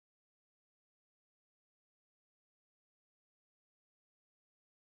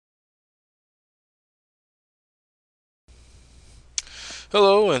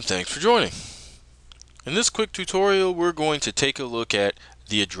Hello and thanks for joining. In this quick tutorial we're going to take a look at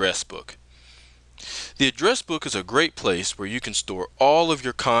the address book. The address book is a great place where you can store all of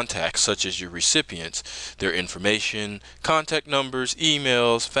your contacts such as your recipients, their information, contact numbers,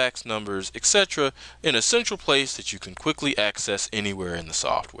 emails, fax numbers, etc. in a central place that you can quickly access anywhere in the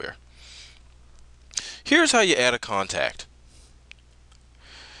software. Here's how you add a contact.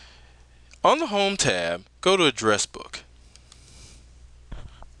 On the Home tab, go to Address Book.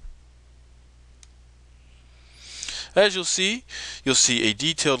 As you'll see a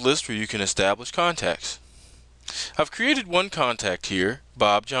detailed list where you can establish contacts. I've created one contact here,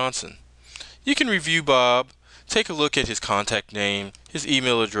 Bob Johnson. You can review Bob, take a look at his contact name, his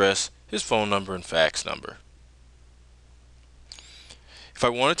email address, his phone number, and fax number. If I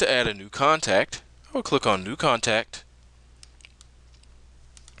wanted to add a new contact, I would click on New Contact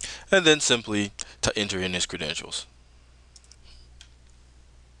and then simply to enter in his credentials.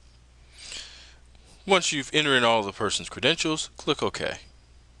 Once you've entered in all the person's credentials, click OK.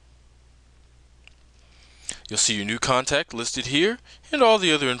 You'll see your new contact listed here and all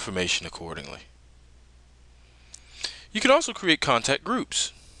the other information accordingly. You can also create contact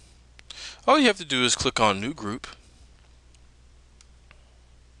groups. All you have to do is click on New Group,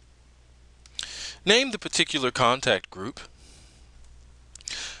 name the particular contact group,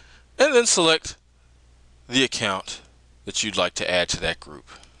 and then select the account that you'd like to add to that group.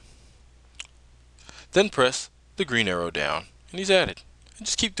 Then press the green arrow down and he's added. And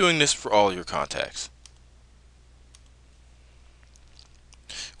just keep doing this for all your contacts.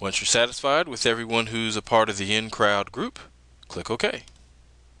 Once you're satisfied with everyone who's a part of the in-crowd group, click OK.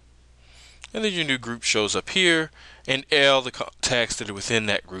 And then your new group shows up here and all the contacts that are within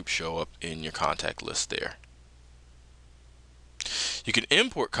that group show up in your contact list there. You can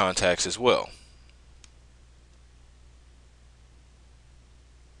import contacts as well.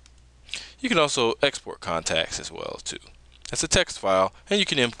 You can also export contacts as well too. That's a text file and you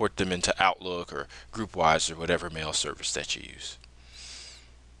can import them into Outlook or GroupWise or whatever mail service that you use.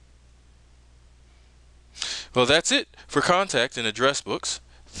 Well, that's it for contact and address books.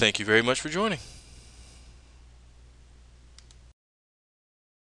 Thank you very much for joining.